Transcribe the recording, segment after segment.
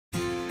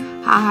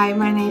Hi,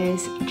 my name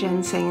is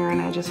Jen Singer,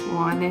 and I just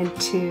wanted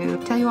to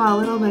tell you all a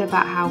little bit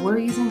about how we're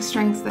using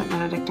Strengths at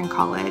Benedictine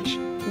College.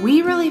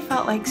 We really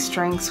felt like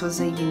Strengths was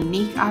a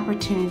unique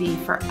opportunity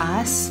for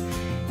us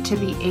to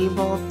be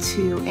able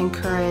to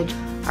encourage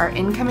our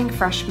incoming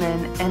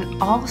freshmen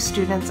and all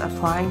students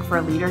applying for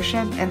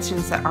leadership and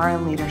students that are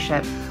in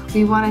leadership.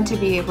 We wanted to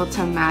be able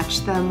to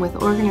match them with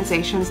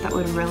organizations that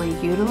would really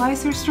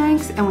utilize their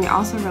strengths, and we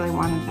also really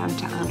wanted them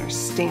to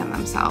understand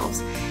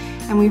themselves.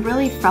 And we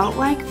really felt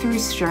like through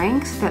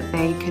Strengths that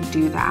they could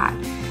do that.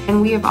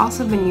 And we have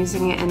also been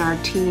using it in our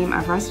team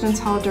of residence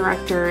hall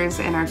directors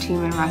and our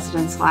team in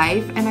residence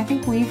life. And I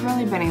think we've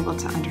really been able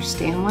to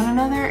understand one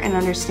another and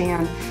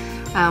understand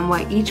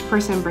what each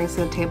person brings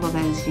to the table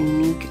that is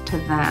unique to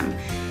them.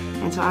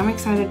 And so I'm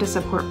excited to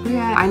support Brea.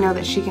 I know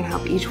that she can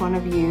help each one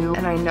of you,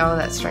 and I know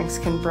that Strengths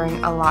can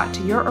bring a lot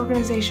to your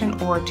organization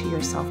or to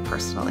yourself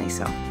personally.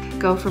 So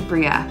go for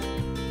Brea.